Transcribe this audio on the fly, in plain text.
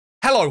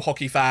Hello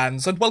hockey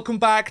fans, and welcome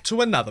back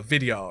to another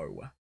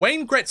video.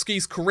 Wayne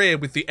Gretzky's career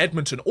with the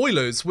Edmonton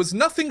Oilers was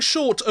nothing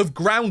short of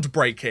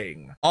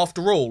groundbreaking.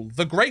 After all,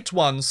 the Great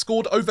One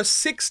scored over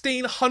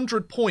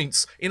 1,600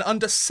 points in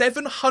under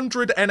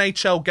 700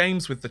 NHL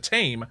games with the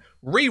team,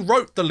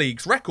 rewrote the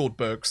league's record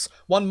books,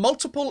 won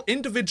multiple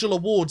individual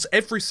awards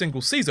every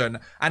single season,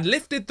 and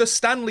lifted the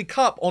Stanley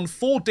Cup on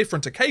 4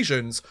 different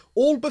occasions,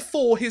 all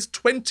before his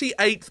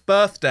 28th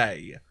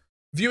birthday.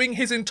 Viewing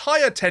his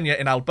entire tenure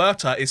in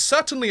Alberta is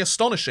certainly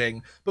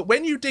astonishing, but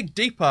when you dig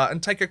deeper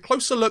and take a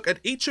closer look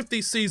at each of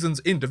these seasons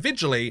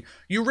individually,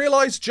 you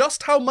realise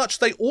just how much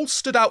they all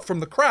stood out from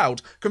the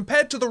crowd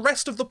compared to the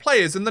rest of the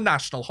players in the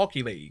National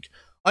Hockey League.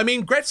 I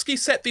mean, Gretzky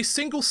set the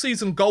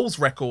single-season goals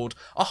record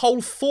a whole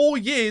 4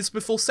 years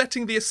before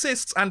setting the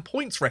assists and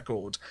points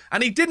record,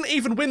 and he didn't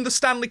even win the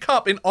Stanley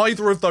Cup in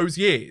either of those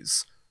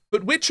years.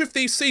 But which of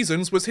these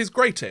seasons was his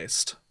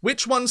greatest?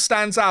 Which one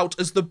stands out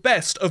as the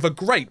best of a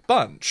great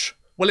bunch?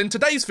 Well, in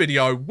today's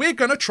video, we're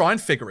going to try and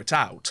figure it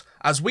out,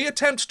 as we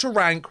attempt to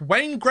rank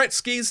Wayne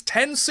Gretzky's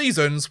 10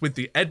 seasons with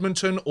the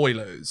Edmonton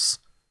Oilers.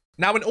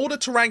 Now, in order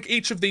to rank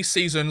each of these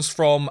seasons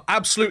from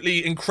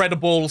absolutely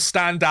incredible,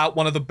 standout,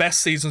 one of the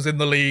best seasons in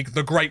the league,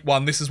 the Great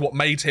One, this is what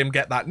made him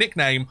get that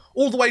nickname,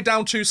 all the way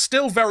down to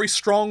still very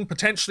strong,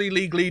 potentially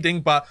league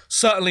leading, but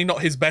certainly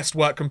not his best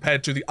work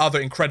compared to the other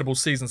incredible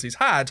seasons he's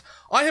had,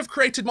 I have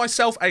created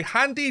myself a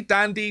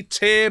handy-dandy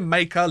tier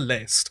maker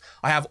list.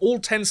 I have all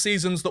 10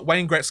 seasons that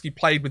Wayne Gretzky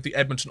played with the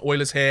Edmonton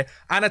Oilers here,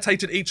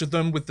 annotated each of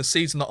them with the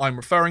season that I'm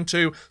referring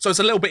to, so it's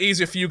a little bit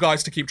easier for you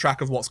guys to keep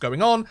track of what's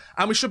going on,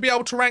 and we should be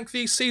able to rank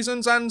these seasons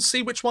and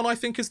see which one I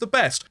think is the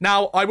best.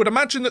 Now, I would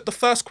imagine that the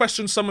first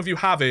question some of you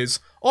have is,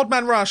 Odd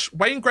Man Rush,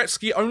 Wayne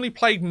Gretzky only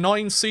played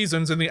 9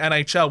 seasons in the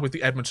NHL with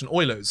the Edmonton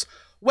Oilers.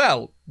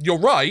 Well, you're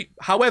right.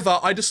 However,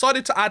 I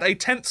decided to add a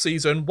 10th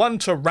season, one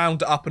to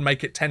round it up and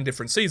make it 10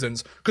 different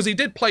seasons, because he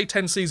did play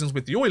 10 seasons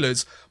with the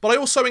Oilers, but I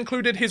also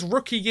included his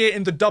rookie year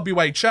in the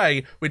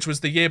WHA, which was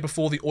the year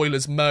before the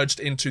Oilers merged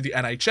into the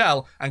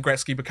NHL, and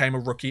Gretzky became a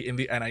rookie in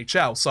the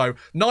NHL. So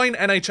 9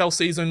 NHL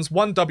seasons,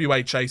 1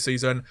 WHA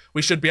season.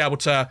 We should be able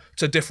to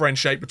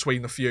differentiate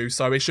between the few,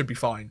 so it should be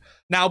fine.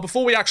 Now,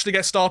 before we actually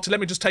get started,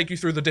 let me just take you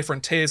through the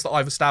different tiers that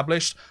I've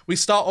established. We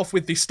start off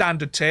with the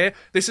standard tier.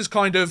 This is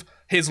kind of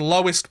his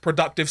lowest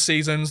productive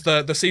seasons,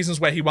 the seasons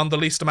where he won the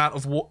least amount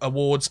of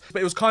awards,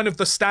 but it was kind of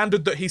the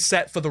standard that he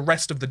set for the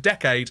rest of the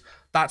decade.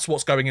 That's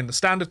what's going in the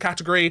standard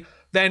category.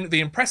 Then the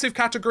impressive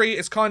category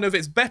is kind of,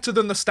 it's better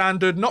than the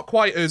standard, not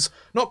quite as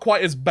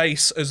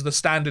base as the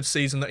standard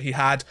season that he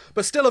had,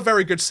 but still a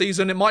very good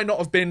season. It might not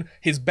have been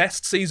his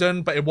best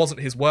season, but it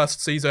wasn't his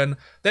worst season.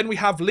 Then we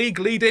have league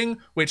leading,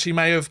 which he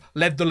may have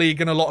led the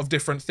league in a lot of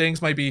different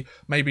things, maybe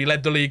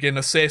led the league in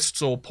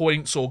assists or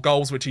points or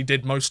goals, which he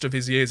did most of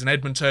his years in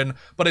Edmonton,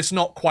 but it's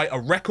not quite a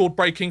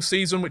record-breaking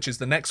season, which is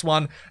the next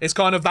one. It's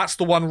kind of, that's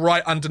the one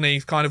right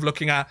underneath, kind of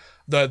looking at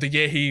the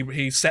year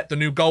he set the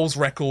new goals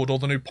record or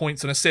the new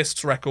points and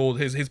assists record,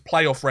 his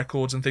playoff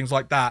records and things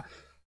like that.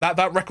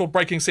 That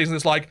record-breaking season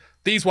is like,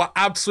 these were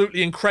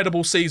absolutely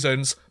incredible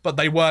seasons, but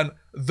they weren't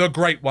the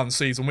Great One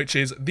season, which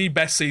is the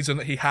best season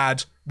that he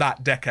had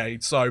that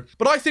decade. So,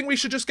 but I think we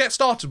should just get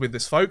started with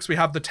this, folks. We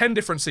have the 10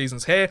 different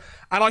seasons here,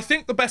 and I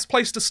think the best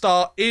place to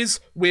start is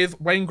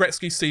with Wayne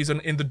Gretzky's season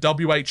in the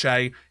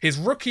WHA, his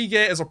rookie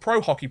year as a pro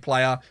hockey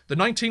player, the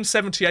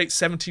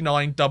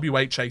 1978-79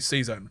 WHA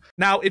season.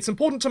 Now, it's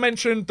important to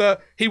mention that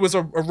he was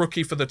a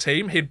rookie for the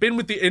team. He'd been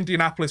with the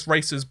Indianapolis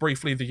Racers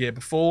briefly the year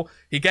before.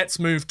 He gets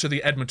moved to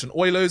the Edmonton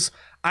Oilers,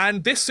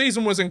 and this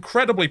season was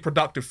incredibly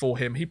productive for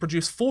him. He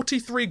produced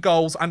 43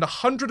 goals and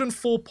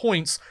 104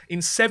 points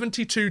in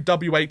 72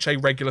 WHA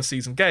regular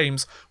season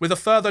games, with a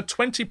further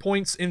 20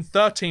 points in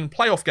 13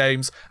 playoff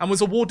games, and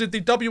was awarded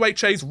the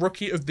WHA's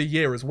Rookie of the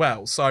Year as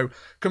well. So,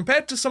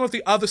 compared to some of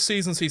the other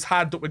seasons he's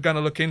had that we're going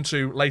to look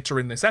into later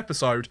in this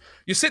episode,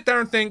 you sit there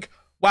and think,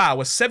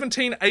 wow, a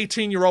 17,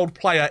 18-year-old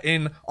player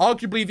in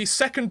arguably the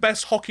second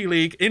best hockey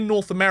league in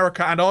North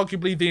America and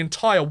arguably the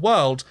entire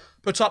world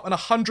put up an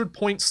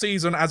 100-point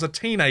season as a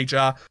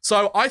teenager.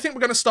 So I think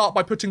we're going to start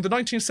by putting the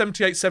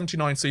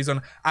 1978-79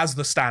 season as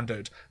the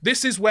standard.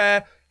 This is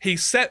where he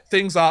set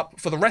things up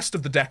for the rest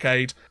of the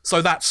decade.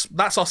 So that's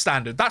our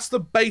standard. That's the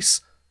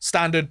base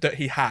standard that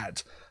he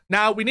had.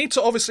 Now, we need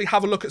to obviously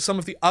have a look at some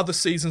of the other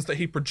seasons that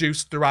he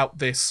produced throughout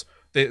his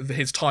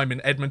time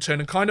in Edmonton,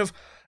 and kind of,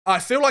 I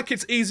feel like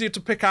it's easier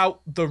to pick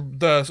out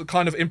the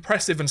kind of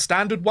impressive and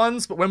standard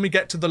ones, but when we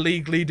get to the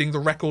league leading, the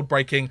record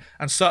breaking,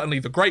 and certainly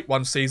the Great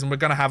One season, we're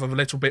going to have a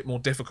little bit more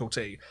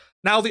difficulty.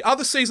 Now, the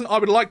other season I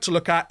would like to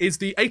look at is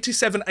the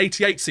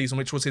 87-88 season,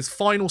 which was his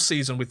final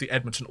season with the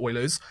Edmonton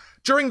Oilers.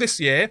 During this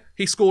year,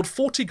 he scored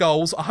 40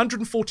 goals,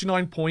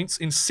 149 points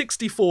in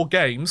 64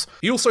 games.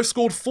 He also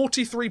scored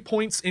 43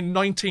 points in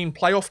 19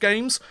 playoff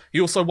games. He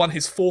also won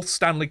his 4th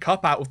Stanley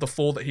Cup out of the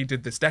 4 that he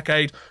did this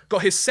decade,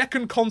 got his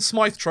 2nd Conn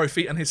Smythe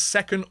trophy and his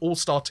 2nd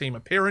All-Star team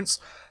appearance.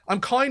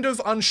 I'm kind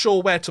of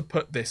unsure where to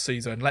put this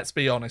season, let's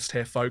be honest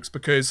here, folks,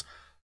 because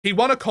He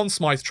won a Conn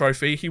Smythe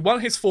trophy, he won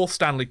his 4th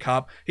Stanley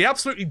Cup, he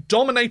absolutely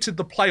dominated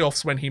the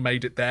playoffs when he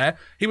made it there.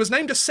 He was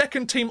named a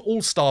second-team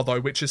All-Star though,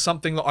 which is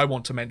something that I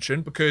want to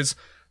mention because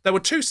there were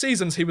 2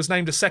 seasons he was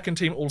named a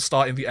second-team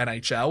All-Star in the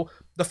NHL.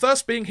 The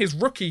first being his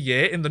rookie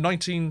year in the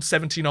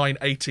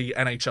 1979-80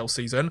 NHL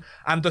season,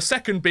 and the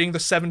second being the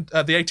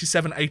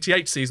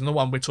 87-88 season, the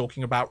one we're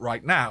talking about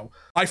right now.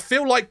 I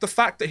feel like the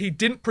fact that he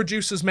didn't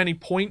produce as many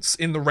points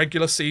in the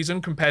regular season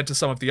compared to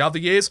some of the other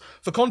years,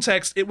 for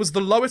context, it was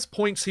the lowest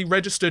points he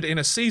registered in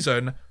a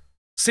season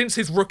since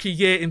his rookie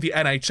year in the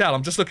NHL.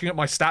 I'm just looking at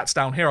my stats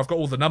down here, I've got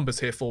all the numbers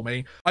here for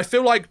me. I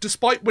feel like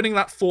despite winning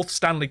that 4th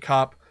Stanley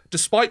Cup,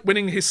 despite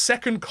winning his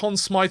 2nd Conn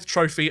Smythe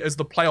trophy as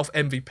the playoff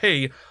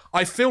MVP,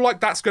 I feel like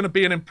that's going to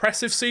be an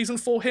impressive season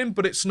for him,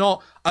 but it's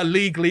not a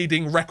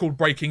league-leading,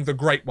 record-breaking, the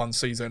Great One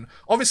season.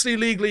 Obviously,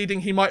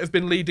 league-leading, he might have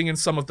been leading in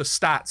some of the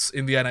stats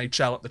in the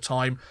NHL at the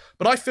time,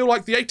 but I feel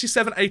like the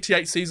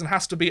 87-88 season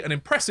has to be an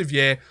impressive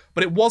year,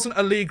 but it wasn't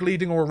a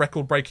league-leading or a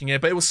record-breaking year,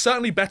 but it was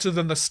certainly better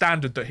than the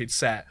standard that he'd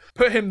set.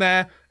 Put him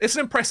there, it's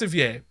an impressive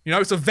year. You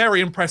know, it's a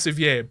very impressive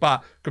year,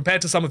 but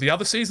compared to some of the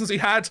other seasons he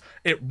had,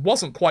 it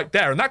wasn't quite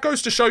there, and that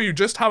goes to show you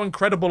just how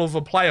incredible of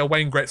a player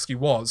Wayne Gretzky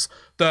was.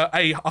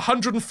 A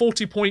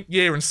 140-point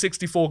year in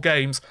 64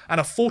 games and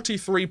a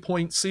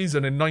 43-point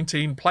season in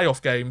 19 playoff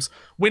games,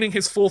 winning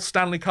his 4th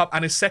Stanley Cup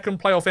and his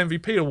 2nd playoff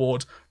MVP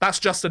award, that's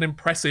just an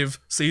impressive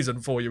season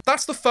for you.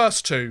 That's the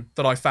first 2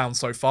 that I found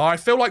so far. I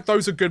feel like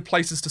those are good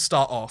places to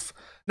start off.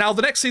 Now,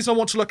 the next season I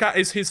want to look at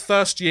is his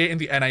first year in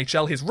the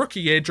NHL, his rookie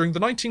year during the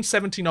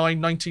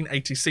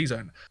 1979-1980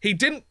 season. He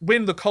didn't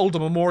win the Calder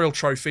Memorial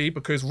Trophy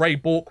because Ray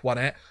Bourque won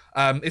it.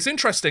 It's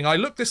interesting, I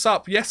looked this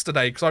up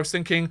yesterday because I was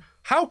thinking,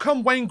 how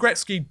come Wayne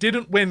Gretzky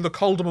didn't win the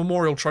Calder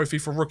Memorial Trophy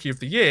for Rookie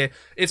of the Year?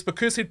 It's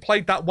because he'd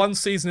played that one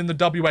season in the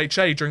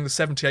WHA during the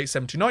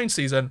 78-79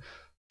 season.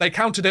 They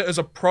counted it as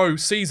a pro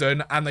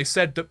season, and they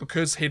said that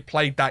because he'd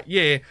played that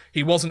year,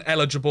 he wasn't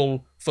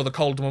eligible for the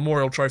Calder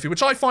Memorial Trophy,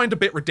 which I find a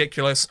bit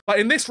ridiculous. But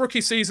in this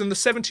rookie season, the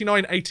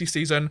 79-80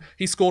 season,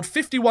 he scored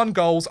 51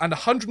 goals and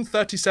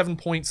 137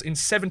 points in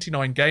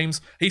 79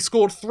 games. He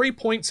scored 3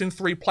 points in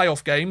 3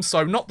 playoff games,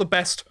 so not the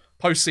best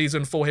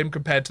postseason for him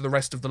compared to the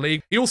rest of the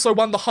league. He also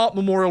won the Hart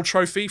Memorial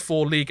Trophy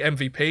for league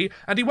MVP,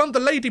 and he won the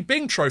Lady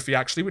Byng Trophy,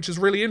 actually, which is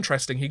really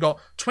interesting. He got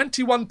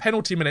 21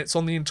 penalty minutes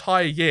on the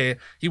entire year.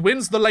 He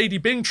wins the Lady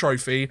Byng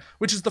Trophy,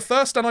 which is the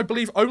first and I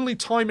believe only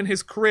time in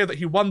his career that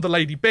he won the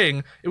Lady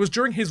Byng. It was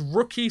during his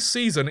rookie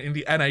season in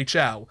the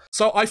NHL.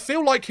 So I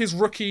feel like his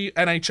rookie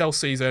NHL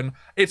season,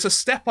 it's a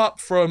step up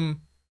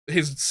from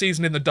his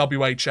season in the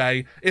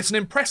WHA. It's an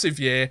impressive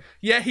year.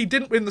 Yeah, he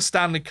didn't win the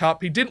Stanley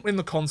Cup, he didn't win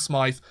the Conn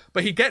Smythe,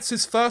 but he gets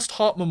his first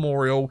Hart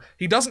Memorial.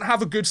 He doesn't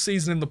have a good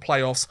season in the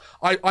playoffs.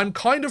 I'm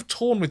kind of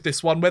torn with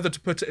this one, whether to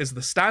put it as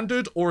the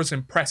standard or as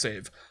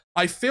impressive.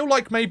 I feel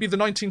like maybe the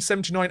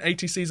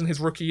 1979-80 season,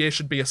 his rookie year,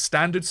 should be a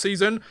standard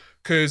season,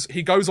 because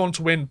he goes on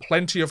to win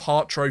plenty of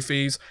Hart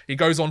trophies. He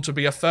goes on to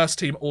be a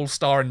first-team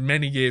All-Star in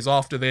many years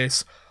after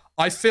this.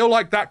 I feel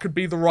like that could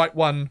be the right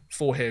one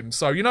for him.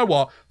 So, you know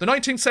what? The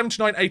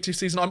 1979-80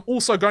 season, I'm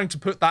also going to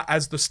put that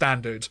as the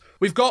standard.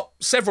 We've got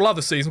several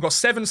other seasons. We've got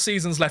 7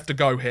 seasons left to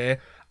go here,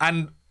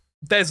 and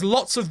there's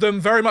lots of them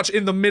very much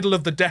in the middle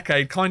of the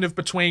decade, kind of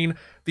between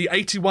the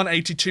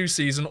 81-82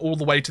 season all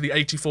the way to the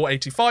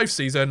 84-85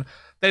 season.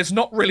 There's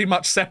not really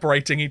much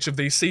separating each of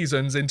these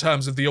seasons in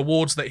terms of the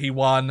awards that he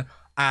won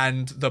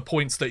and the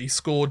points that he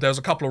scored. There's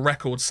a couple of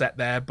records set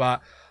there,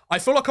 but I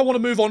feel like I want to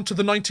move on to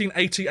the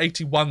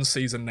 1980-81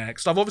 season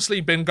next. I've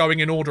obviously been going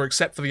in order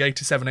except for the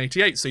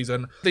 87-88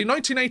 season. The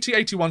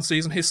 1980-81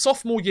 season, his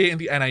sophomore year in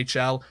the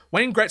NHL,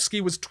 Wayne Gretzky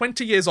was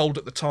 20 years old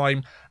at the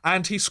time,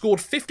 and he scored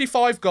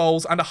 55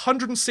 goals and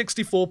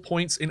 164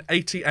 points in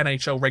 80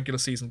 NHL regular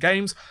season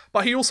games,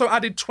 but he also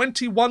added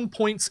 21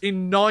 points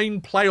in 9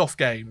 playoff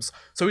games.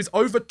 So he's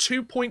over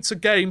 2 points a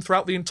game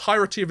throughout the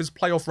entirety of his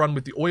playoff run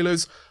with the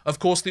Oilers. Of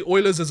course, the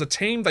Oilers as a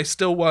team, they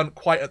still weren't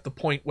quite at the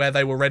point where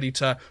they were ready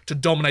to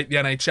dominate the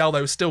NHL.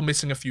 They were still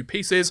missing a few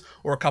pieces,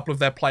 or a couple of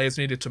their players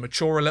needed to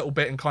mature a little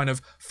bit and kind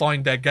of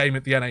find their game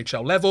at the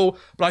NHL level.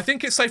 But I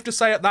think it's safe to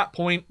say at that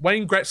point,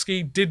 Wayne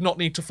Gretzky did not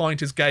need to find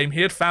his game.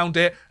 He had found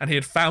it, and he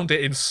had found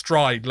it in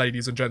stride,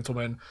 ladies and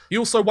gentlemen. He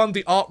also won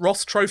the Art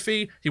Ross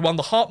Trophy, he won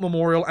the Hart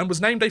Memorial, and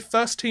was named a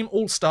first-team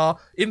All-Star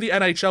in the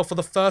NHL for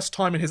the first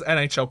time in his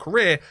NHL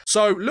career.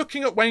 So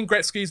looking at Wayne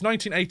Gretzky's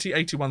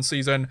 1980-81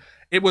 season,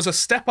 it was a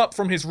step up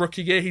from his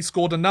rookie year. He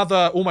scored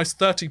another almost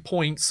 30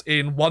 points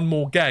in one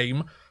more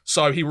game.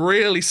 So he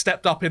really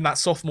stepped up in that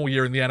sophomore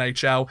year in the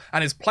NHL,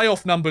 and his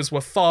playoff numbers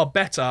were far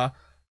better.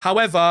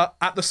 However,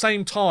 at the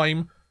same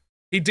time,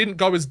 he didn't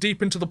go as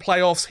deep into the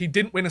playoffs. He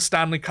didn't win a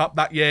Stanley Cup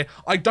that year.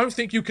 I don't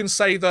think you can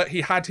say that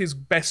he had his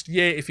best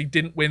year if he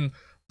didn't win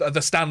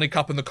the Stanley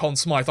Cup and the Conn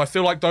Smythe. I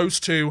feel like those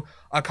two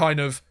are kind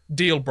of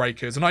deal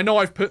breakers. And I know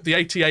I've put the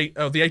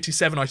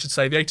 87, I should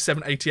say, the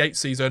 87-88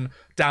 season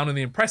down in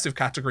the impressive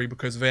category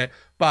because of it,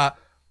 but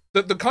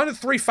The kind of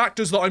three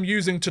factors that I'm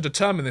using to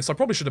determine this, I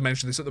probably should have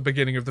mentioned this at the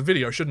beginning of the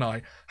video, shouldn't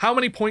I? How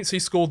many points he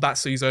scored that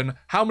season,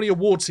 how many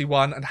awards he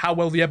won, and how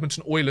well the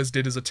Edmonton Oilers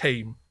did as a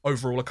team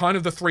overall are kind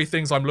of the three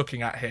things I'm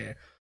looking at here.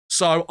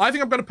 So I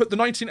think I'm going to put the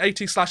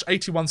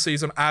 1980/81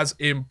 season as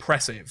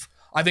impressive.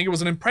 I think it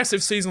was an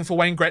impressive season for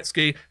Wayne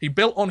Gretzky. He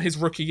built on his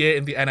rookie year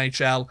in the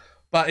NHL,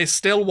 but it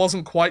still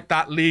wasn't quite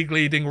that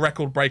league-leading,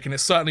 record-breaking. It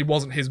certainly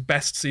wasn't his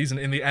best season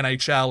in the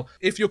NHL.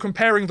 If you're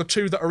comparing the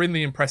two that are in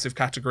the impressive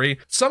category,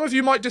 some of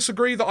you might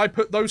disagree that I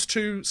put those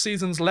two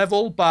seasons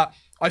level, but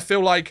I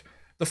feel like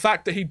the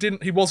fact that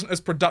he wasn't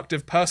as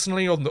productive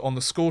personally on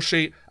the score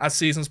sheet as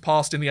seasons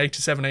past in the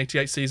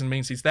 87/88 season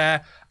means he's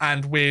there,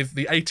 and with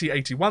the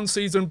 80/81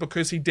 season,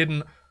 because he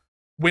didn't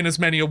win as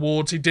many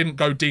awards, he didn't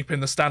go deep in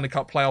the Stanley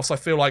Cup playoffs, I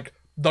feel like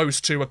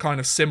those two are kind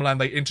of similar and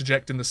they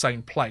interject in the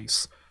same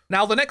place.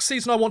 Now, the next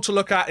season I want to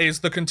look at is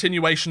the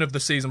continuation of the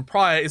season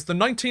prior, is the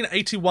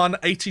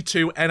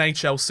 1981/82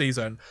 NHL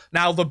season.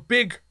 Now, the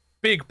big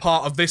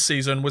part of this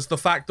season was the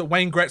fact that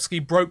Wayne Gretzky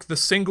broke the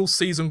single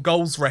season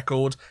goals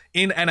record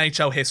in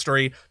NHL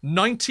history.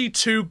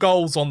 92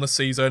 goals on the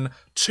season,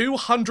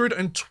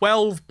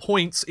 212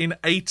 points in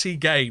 80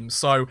 games.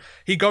 So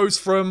he goes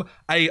from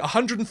a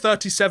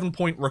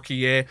 137-point rookie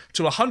year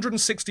to a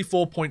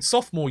 164-point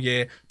sophomore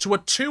year to a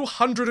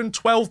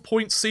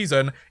 212-point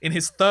season in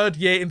his third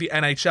year in the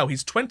NHL.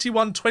 He's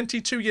 21,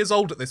 22 years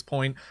old at this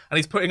point, and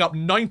he's putting up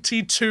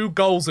 92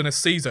 goals in a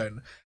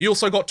season. He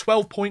also got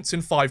 12 points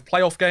in 5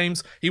 playoff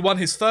games. He won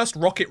his first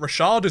Rocket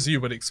Richard, as you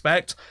would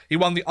expect. He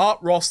won the Art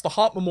Ross, the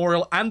Hart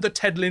Memorial, and the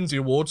Ted Lindsay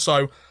Award.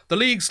 So the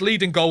league's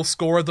leading goal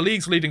scorer, the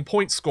league's leading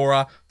point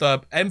scorer, the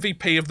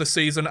MVP of the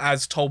season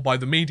as told by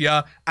the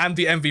media, and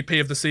the MVP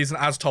of the season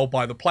as told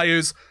by the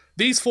players.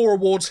 These 4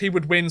 awards he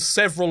would win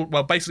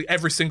basically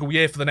every single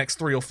year for the next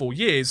 3 or 4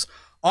 years.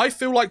 I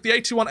feel like the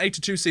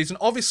 81/82 season,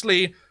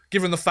 obviously,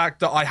 given the fact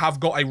that I have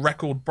got a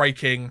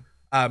record-breaking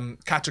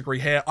category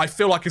here, I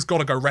feel like he's got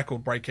to go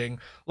record-breaking.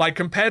 Like,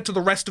 compared to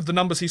the rest of the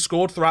numbers he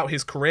scored throughout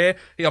his career,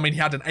 he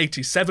had an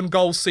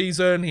 87-goal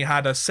season, he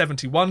had a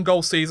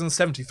 71-goal season,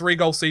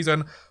 73-goal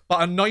season,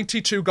 but a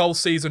 92-goal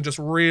season just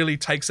really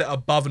takes it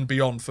above and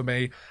beyond for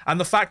me. And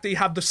the fact that he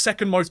had the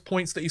second most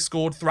points that he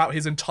scored throughout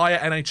his entire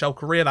NHL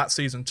career that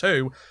season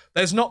too,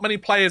 there's not many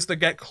players that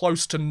get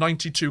close to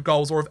 92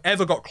 goals or have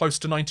ever got close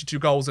to 92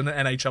 goals in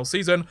an NHL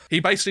season. He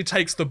basically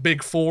takes the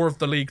big 4 of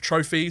the league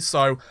trophies,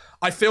 so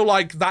I feel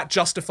like that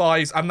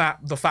justifies, and that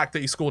the fact that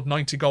he scored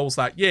 90 goals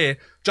that year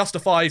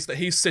justifies that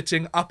he's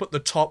sitting up at the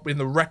top in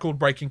the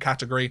record-breaking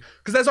category,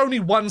 because there's only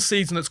one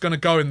season that's going to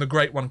go in the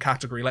Great One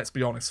category, let's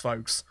be honest,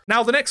 folks.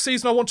 Now, the next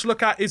season I want to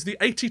look at is the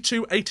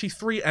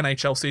 82/83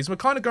 NHL season. We're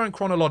kind of going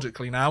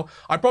chronologically now.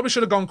 I probably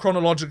should have gone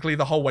chronologically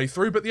the whole way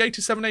through, but the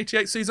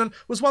 87/88 season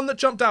was one that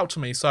jumped out to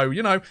me, so,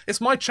 you know, it's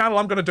my channel,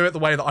 I'm going to do it the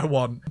way that I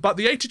want. But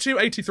the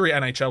 82/83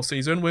 NHL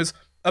season was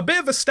a bit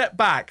of a step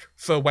back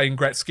for Wayne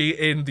Gretzky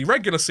in the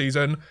regular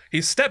season.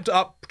 He stepped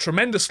up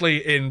tremendously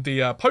in the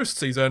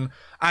postseason,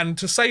 and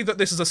to say that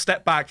this is a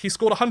step back, he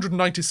scored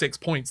 196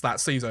 points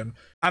that season,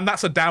 and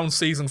that's a down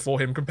season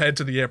for him compared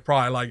to the year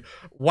prior. Like,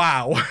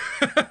 wow.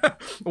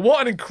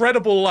 What an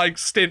incredible,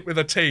 stint with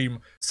a team.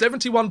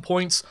 71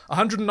 points,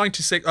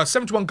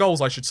 71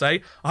 goals, I should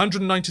say,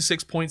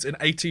 196 points in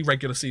 80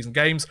 regular season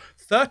games,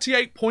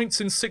 38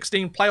 points in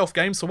 16 playoff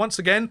games. So once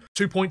again,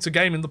 2 points a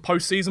game in the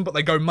postseason, but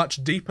they go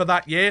much deeper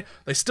that year.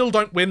 They still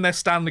don't win their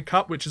Stanley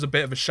Cup, which is a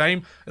bit of a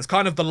shame. It's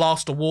kind of the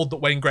last award that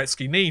Wayne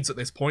Gretzky needs at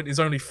this point. He's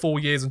only 4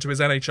 years into his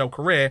NHL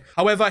career.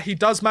 However, he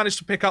does manage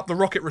to pick up the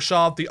Rocket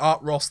Richard, the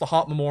Art Ross, the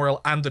Hart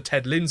Memorial, and the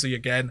Ted Lindsay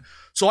again.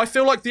 So I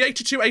feel like the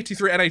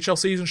 82/83 NHL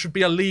season should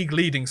be a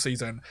league-leading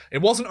season.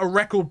 It wasn't a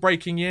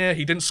record-breaking year.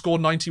 He didn't score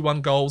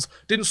 91 goals,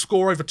 didn't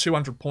score over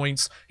 200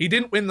 points. He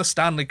didn't win the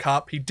Stanley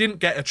Cup. He didn't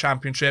get a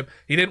championship.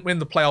 He didn't win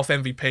the playoff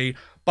MVP.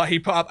 But he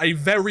put up a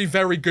very,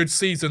 very good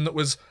season that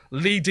was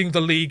leading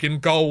the league in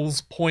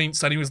goals,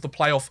 points, and he was the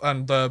playoff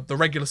and the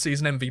regular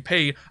season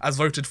MVP as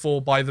voted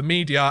for by the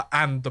media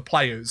and the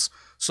players.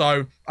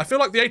 So I feel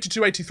like the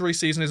 82/83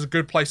 season is a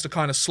good place to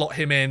kind of slot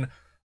him in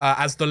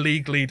as the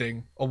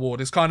league-leading award.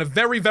 It's kind of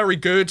very, very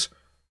good,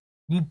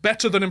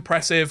 better than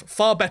impressive,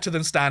 far better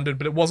than standard,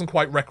 but it wasn't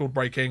quite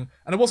record-breaking,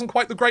 and it wasn't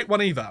quite the great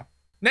one either.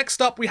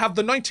 Next up, we have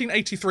the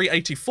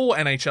 1983/84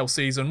 NHL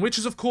season, which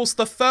is, of course,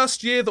 the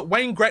first year that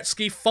Wayne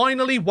Gretzky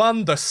finally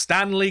won the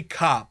Stanley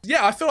Cup.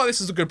 Yeah, I feel like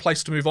this is a good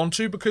place to move on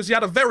to, because he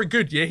had a very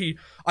good year.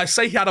 I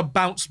say he had a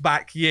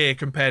bounce-back year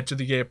compared to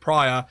the year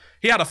prior.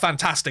 He had a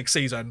fantastic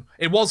season.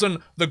 It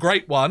wasn't the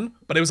great one,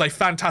 but it was a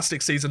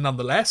fantastic season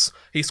nonetheless.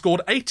 He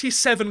scored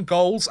 87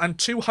 goals and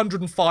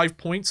 205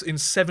 points in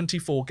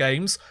 74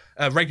 games,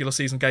 regular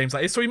season games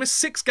that is. So he missed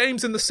 6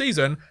 games in the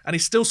season, and he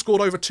still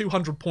scored over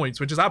 200 points,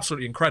 which is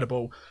absolutely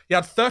incredible. He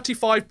had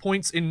 35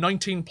 points in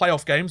 19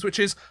 playoff games, which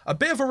is a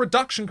bit of a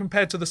reduction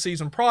compared to the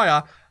season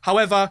prior.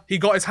 However, he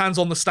got his hands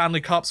on the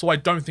Stanley Cup, so I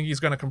don't think he's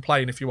going to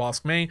complain if you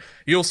ask me.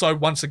 He also,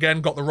 once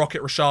again, got the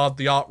Rocket Richard,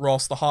 the Art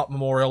Ross, the Hart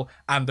Memorial,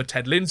 and the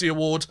Ted Lindsay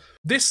Award.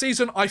 This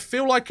season, I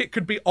feel like it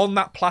could be on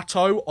that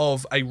plateau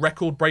of a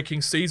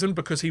record-breaking season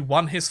because he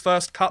won his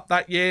first cup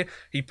that year.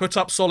 He put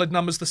up solid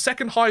numbers. The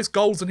second highest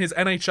goals in his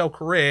NHL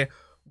career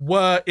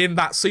were in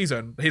that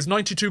season. His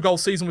 92-goal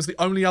season was the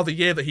only other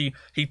year that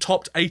he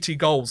topped 80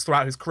 goals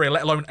throughout his career,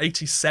 let alone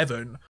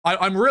 87.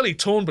 I'm really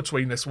torn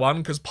between this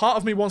one because part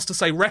of me wants to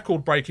say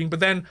record-breaking,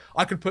 but then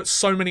I could put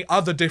so many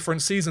other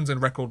different seasons in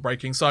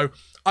record-breaking. So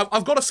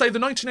I've got to say the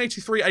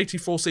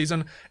 1983-84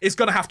 season is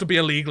going to have to be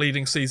a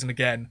league-leading season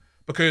again,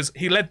 because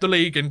he led the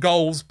league in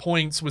goals,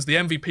 points, was the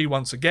MVP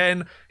once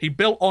again. He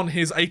built on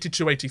his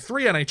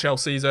 82-83 NHL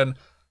season.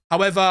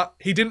 However,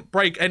 he didn't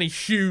break any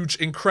huge,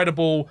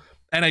 incredible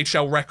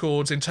NHL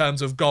records in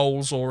terms of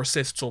goals or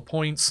assists or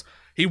points.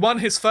 He won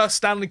his first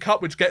Stanley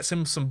Cup, which gets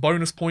him some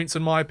bonus points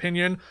in my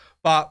opinion.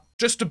 But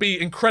just to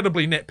be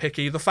incredibly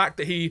nitpicky, the fact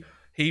that he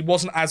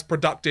wasn't as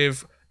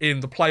productive in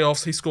the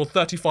playoffs, he scored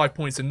 35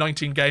 points in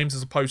 19 games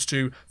as opposed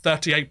to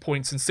 38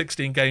 points in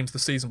 16 games the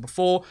season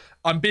before.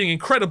 I'm being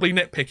incredibly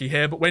nitpicky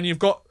here, but when you've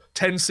got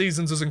 10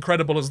 seasons as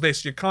incredible as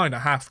this, you kind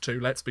of have to,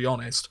 let's be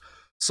honest.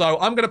 So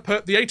I'm going to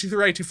put the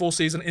 83-84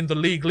 season in the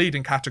league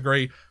leading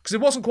category because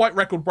it wasn't quite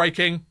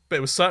record-breaking, but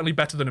it was certainly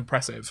better than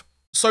impressive.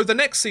 So the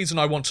next season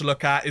I want to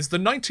look at is the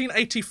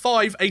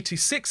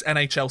 1985-86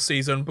 NHL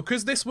season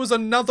because this was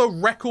another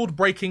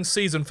record-breaking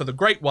season for the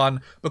Great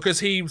One because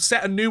he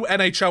set a new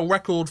NHL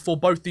record for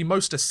both the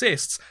most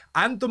assists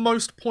and the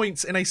most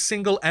points in a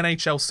single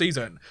NHL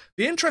season.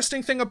 The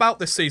interesting thing about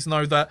this season,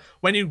 though, that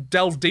when you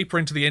delve deeper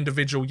into the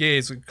individual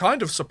years, it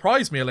kind of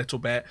surprised me a little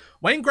bit.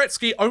 Wayne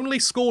Gretzky only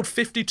scored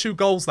 52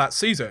 goals that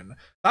season.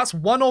 That's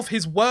one of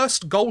his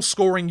worst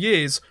goal-scoring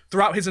years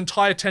throughout his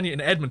entire tenure in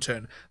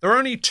Edmonton. There are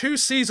only 2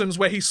 seasons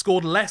where he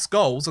scored less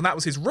goals, and that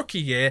was his rookie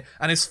year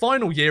and his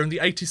final year in the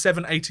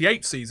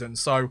 87-88 season.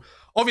 So,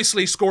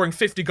 obviously, scoring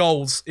 50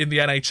 goals in the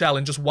NHL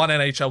in just one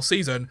NHL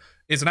season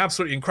is an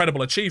absolutely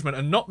incredible achievement,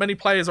 and not many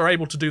players are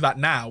able to do that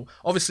now.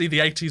 Obviously, the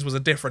 80s was a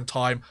different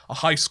time, a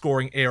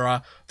high-scoring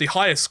era, the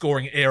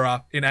highest-scoring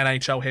era in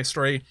NHL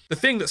history. The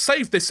thing that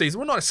saved this season,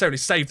 well, not necessarily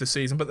saved the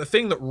season, but the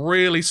thing that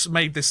really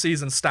made this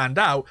season stand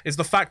out is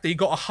the fact that he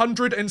got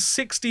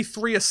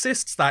 163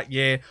 assists that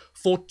year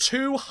for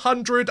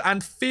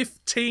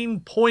 215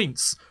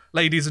 points,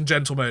 ladies and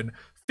gentlemen.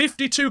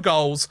 52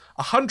 goals,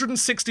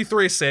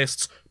 163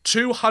 assists,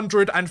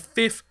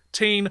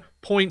 215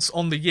 points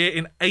on the year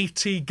in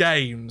 80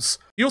 games.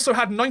 He also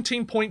had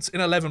 19 points in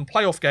 11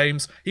 playoff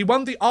games. He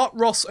won the Art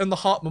Ross and the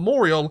Hart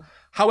Memorial.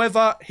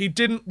 However, he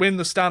didn't win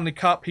the Stanley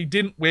Cup. He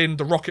didn't win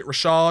the Rocket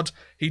Richard.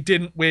 He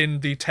didn't win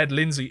the Ted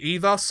Lindsay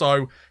either.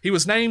 So he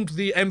was named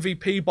the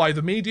MVP by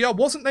the media.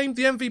 Wasn't named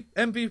the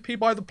MVP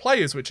by the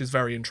players, which is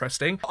very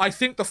interesting. I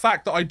think the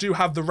fact that I do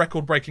have the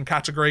record-breaking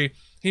category,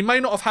 he may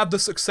not have had the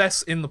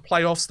success in the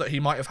playoffs that he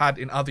might have had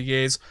in other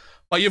years,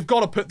 but you've got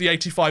to put the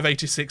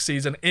 85-86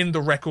 season in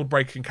the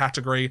record-breaking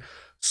category.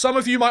 Some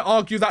of you might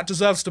argue that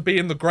deserves to be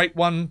in the Great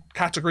One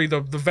category,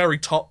 the very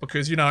top,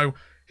 because, you know,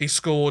 he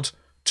scored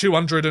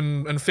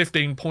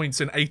 215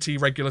 points in 80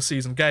 regular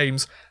season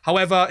games.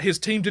 However, his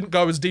team didn't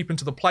go as deep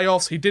into the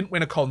playoffs. He didn't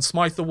win a Conn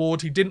Smythe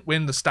Award. He didn't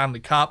win the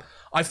Stanley Cup.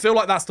 I feel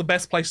like that's the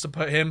best place to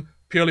put him,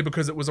 purely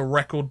because it was a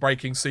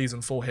record-breaking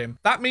season for him.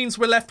 That means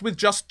we're left with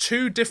just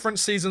 2 different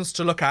seasons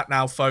to look at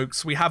now,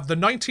 folks. We have the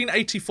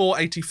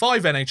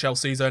 1984-85 NHL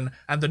season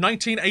and the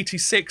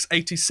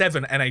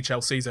 1986-87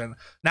 NHL season.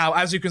 Now,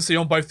 as you can see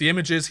on both the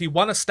images, he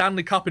won a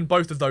Stanley Cup in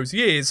both of those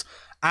years,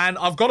 and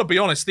I've got to be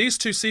honest, these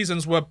 2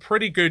 seasons were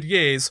pretty good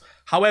years.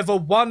 However,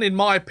 one, in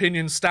my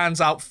opinion, stands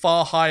out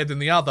far higher than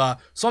the other.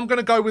 So I'm going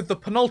to go with the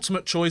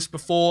penultimate choice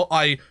before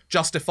I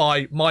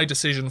justify my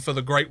decision for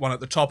the Great One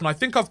at the top. And I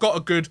think I've got a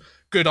good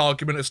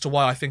argument as to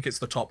why I think it's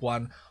the top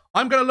one.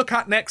 I'm going to look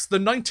at next the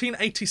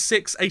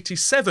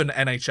 1986-87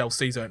 NHL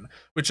season,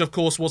 which of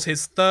course was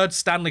his 3rd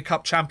Stanley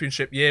Cup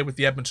championship year with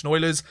the Edmonton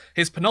Oilers,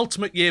 his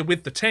penultimate year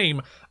with the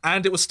team,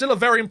 and it was still a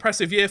very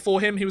impressive year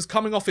for him. He was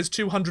coming off his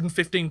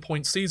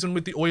 215-point season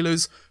with the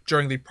Oilers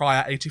during the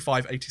prior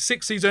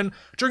 85-86 season.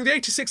 During the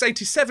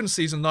 86-87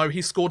 season, though,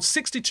 he scored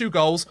 62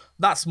 goals,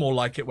 that's more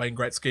like it, Wayne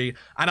Gretzky,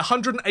 and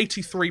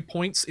 183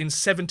 points in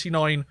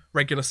 79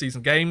 regular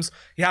season games.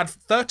 He had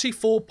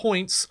 34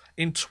 points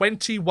in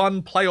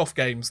 21 playoff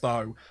games,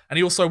 though. And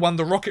he also won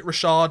the Rocket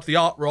Richard, the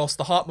Art Ross,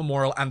 the Hart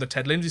Memorial, and the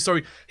Ted Lindsay. So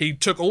he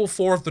took all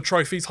 4 of the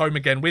trophies home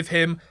again with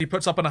him. He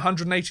puts up an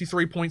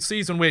 183-point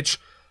season, which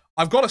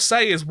I've got to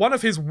say is one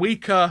of his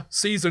weaker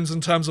seasons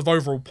in terms of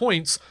overall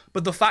points.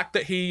 But the fact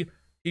that he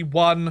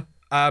won,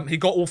 he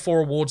got all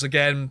 4 awards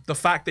again, the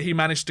fact that he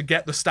managed to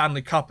get the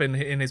Stanley Cup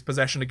in his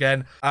possession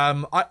again,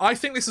 I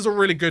think this is a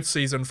really good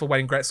season for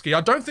Wayne Gretzky.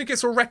 I don't think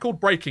it's a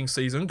record-breaking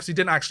season because he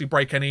didn't actually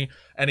break any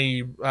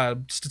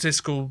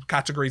statistical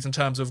categories in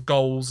terms of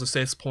goals,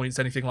 assists, points,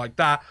 anything like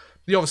that.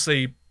 He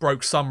obviously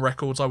broke some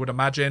records, I would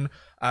imagine.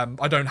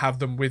 I don't have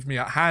them with me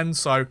at hand,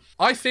 so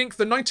I think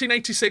the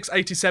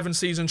 1986-87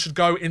 season should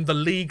go in the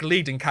league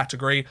leading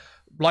category.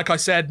 Like I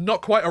said,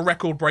 not quite a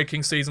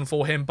record-breaking season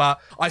for him,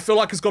 but I feel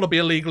like it's got to be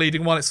a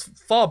league-leading one. It's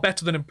far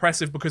better than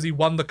impressive because he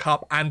won the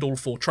Cup and all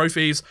 4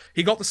 trophies.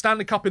 He got the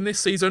Stanley Cup in this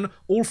season,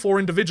 all 4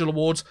 individual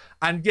awards,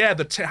 and yeah,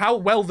 how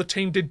well the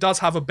team did does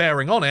have a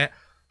bearing on it.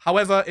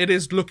 However, it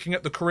is looking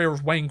at the career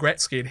of Wayne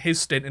Gretzky and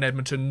his stint in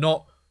Edmonton,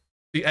 not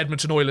the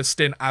Edmonton Oilers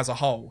stint as a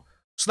whole.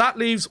 So that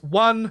leaves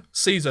one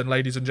season,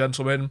 ladies and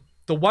gentlemen.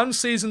 The one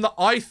season that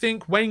I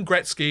think Wayne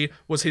Gretzky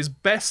was his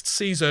best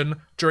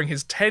season during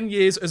his 10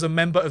 years as a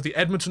member of the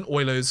Edmonton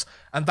Oilers,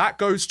 and that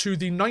goes to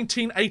the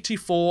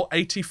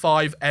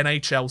 1984-85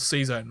 NHL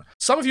season.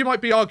 Some of you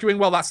might be arguing,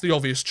 well, that's the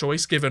obvious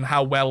choice, given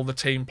how well the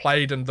team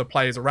played and the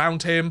players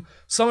around him.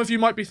 Some of you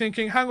might be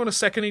thinking, hang on a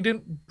second, he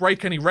didn't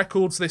break any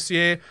records this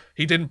year,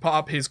 he didn't put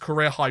up his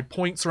career high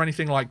points or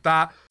anything like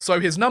that.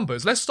 So his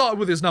numbers, let's start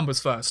with his numbers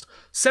first.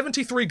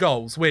 73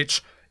 goals,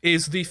 which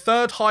is the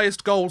 3rd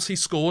highest goals he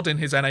scored in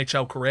his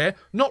NHL career.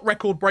 Not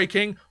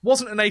record-breaking,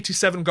 wasn't an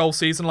 87-goal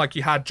season like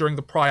he had during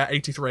the prior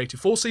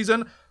 83-84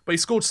 season, but he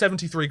scored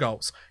 73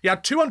 goals. He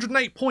had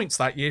 208 points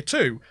that year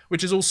too,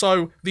 which is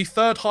also the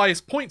 3rd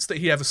highest points that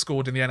he ever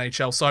scored in the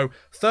NHL. So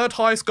 3rd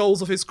highest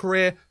goals of his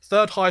career,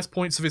 3rd highest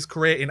points of his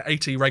career in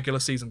 80 regular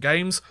season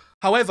games.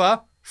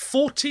 However,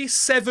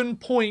 47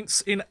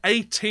 points in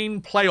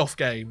 18 playoff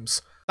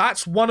games.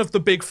 That's one of the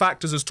big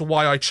factors as to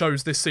why I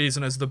chose this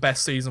season as the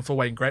best season for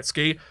Wayne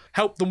Gretzky.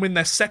 Helped them win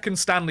their 2nd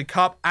Stanley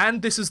Cup,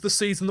 and this is the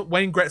season that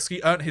Wayne Gretzky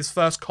earned his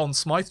first Conn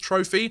Smythe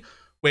trophy,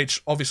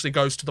 which obviously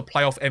goes to the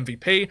playoff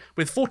MVP.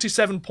 With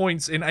 47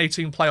 points in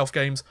 18 playoff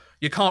games,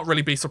 you can't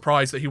really be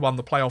surprised that he won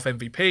the playoff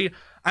MVP,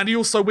 and he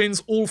also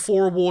wins all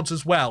 4 awards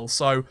as well.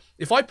 So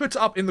if I put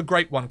it up in the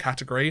Great One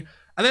category,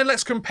 and then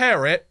let's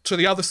compare it to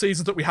the other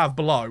seasons that we have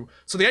below.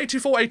 So the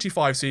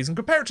 84-85 season,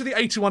 compare it to the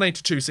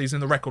 81-82 season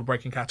in the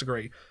record-breaking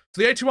category.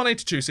 So the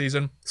 81-82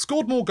 season,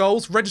 scored more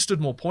goals,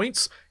 registered more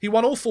points, he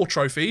won all 4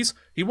 trophies,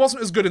 he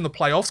wasn't as good in the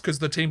playoffs because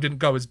the team didn't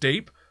go as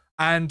deep,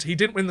 and he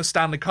didn't win the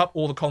Stanley Cup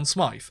or the Conn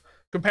Smythe.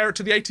 Compare it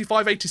to the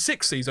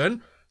 85-86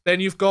 season,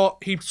 then you've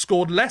got, he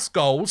scored less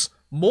goals,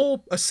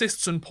 more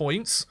assists and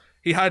points,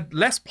 he had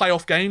less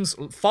playoff games,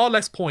 far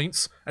less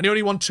points, and he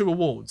only won 2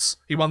 awards.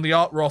 He won the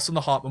Art Ross and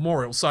the Hart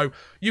Memorial. So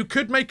you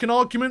could make an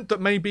argument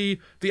that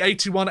maybe the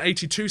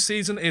 81-82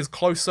 season is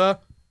closer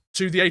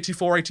to the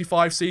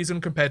 84-85 season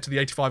compared to the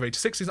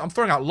 85-86 season. I'm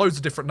throwing out loads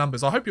of different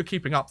numbers. I hope you're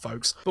keeping up,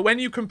 folks. But when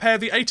you compare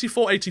the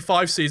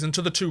 84-85 season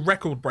to the 2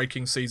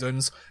 record-breaking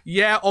seasons,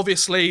 yeah,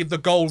 obviously the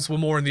goals were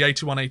more in the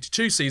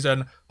 81-82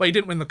 season, but he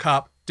didn't win the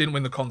Cup, didn't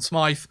win the Conn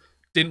Smythe,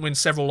 didn't win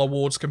several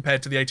awards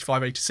compared to the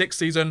 85-86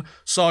 season,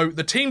 so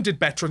the team did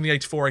better in the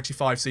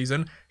 84-85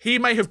 season. He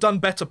may have done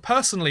better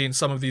personally in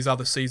some of these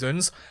other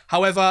seasons.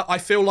 However, I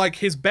feel like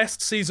his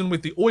best season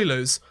with the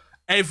Oilers,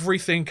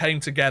 everything came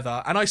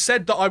together. And I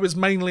said that I was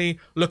mainly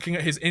looking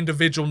at his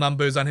individual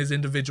numbers and his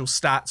individual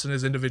stats and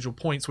his individual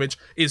points, which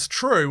is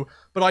true,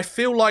 but I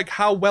feel like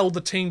how well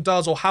the team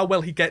does or how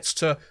well he gets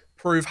to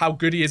prove how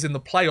good he is in the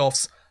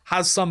playoffs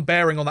has some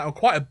bearing on that, or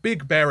quite a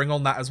big bearing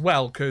on that as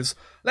well, because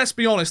let's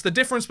be honest, the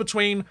difference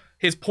between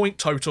his point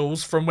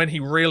totals from when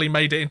he really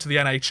made it into the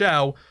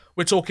NHL,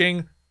 we're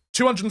talking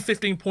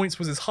 215 points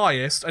was his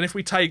highest, and if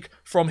we take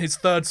from his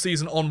 3rd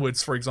season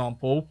onwards, for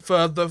example,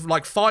 for the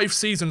 5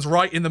 seasons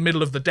right in the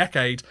middle of the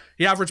decade,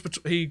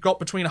 he got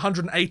between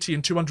 180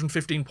 and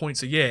 215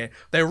 points a year.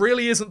 There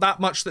really isn't that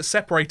much that's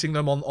separating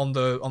them on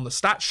the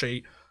stat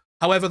sheet.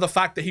 However, the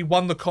fact that he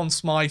won the Conn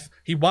Smythe,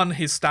 he won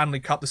his Stanley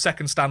Cup, the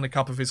 2nd Stanley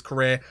Cup of his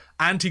career,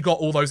 and he got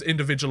all those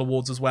individual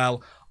awards as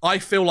well, I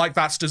feel like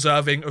that's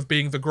deserving of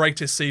being the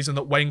greatest season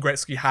that Wayne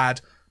Gretzky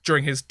had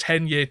during his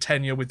 10-year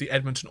tenure with the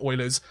Edmonton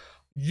Oilers.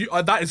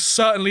 That is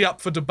certainly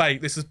up for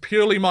debate. This is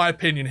purely my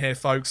opinion here,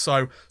 folks.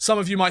 So some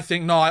of you might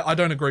think, no, I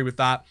don't agree with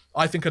that.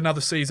 I think another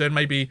season,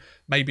 maybe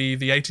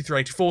the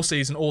 83-84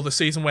 season, or the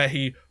season where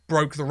he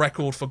broke the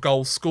record for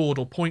goals scored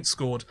or points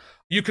scored.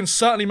 You can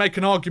certainly make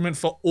an argument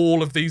for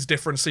all of these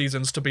different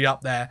seasons to be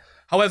up there.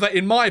 However,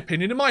 in my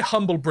opinion, in my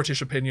humble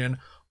British opinion,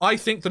 I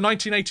think the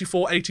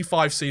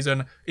 1984-85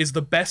 season is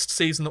the best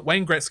season that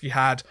Wayne Gretzky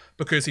had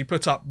because he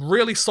put up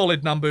really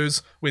solid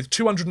numbers with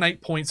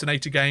 208 points in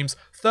 80 games,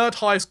 3rd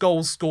highest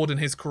goals scored in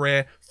his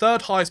career,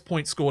 3rd highest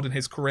points scored in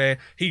his career.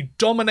 He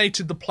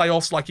dominated the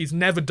playoffs like he's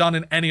never done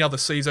in any other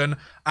season,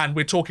 and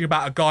we're talking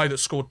about a guy that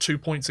scored 2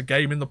 points a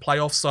game in the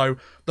playoffs, so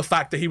the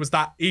fact that he was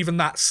even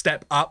that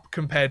step up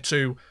compared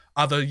to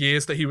other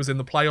years that he was in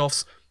the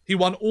playoffs. He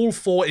won all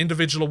 4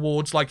 individual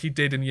awards like he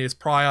did in years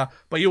prior,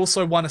 but he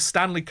also won a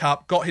Stanley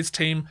Cup, got his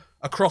team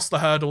across the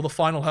hurdle, the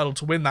final hurdle,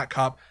 to win that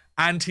cup,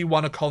 and he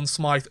won a Conn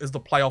Smythe as the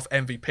playoff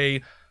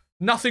MVP.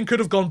 Nothing could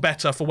have gone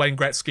better for Wayne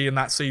Gretzky in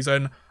that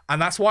season,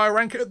 and that's why I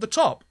rank it at the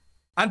top.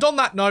 And on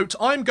that note,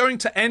 I'm going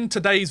to end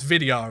today's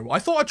video. I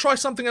thought I'd try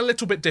something a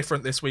little bit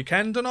different this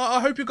weekend, and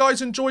I hope you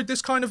guys enjoyed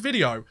this kind of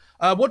video.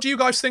 What do you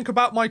guys think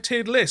about my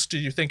tiered list? Do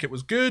you think it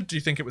was good? Do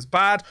you think it was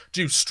bad?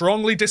 Do you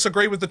strongly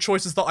disagree with the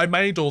choices that I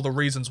made or the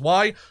reasons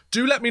why?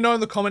 Do let me know in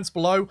the comments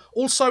below.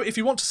 Also, if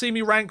you want to see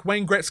me rank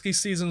Wayne Gretzky's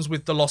seasons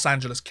with the Los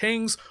Angeles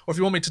Kings, or if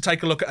you want me to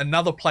take a look at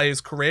another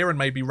player's career and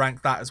maybe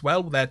rank that as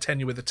well, their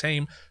tenure with the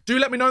team, do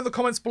let me know in the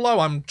comments below.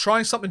 I'm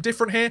trying something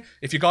different here.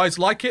 If you guys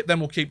like it, then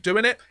we'll keep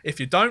doing it. If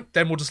you don't,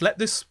 then we'll just let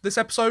this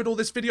episode or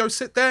this video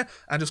sit there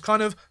and just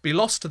kind of be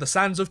lost to the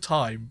sands of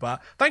time.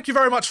 But thank you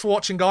very much for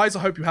watching, guys. I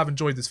hope you have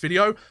enjoyed this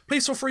video.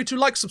 Please feel free to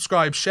like,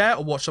 subscribe, share,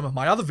 or watch some of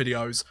my other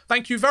videos.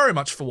 Thank you very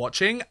much for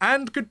watching,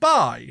 and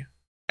goodbye.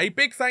 A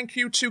big thank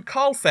you to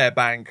Carl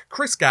Fairbank,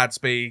 Chris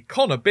Gadsby,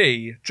 Connor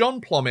B, John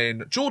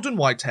Plommin, Jordan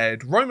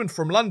Whitehead, Roman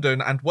from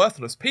London, and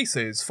Worthless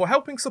Pieces for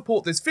helping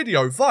support this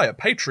video via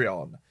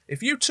Patreon.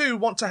 If you too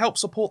want to help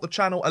support the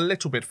channel a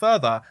little bit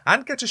further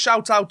and get a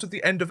shout out at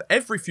the end of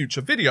every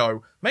future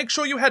video, make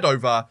sure you head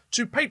over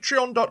to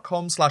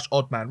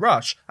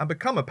patreon.com/oddmanrush and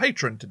become a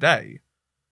patron today.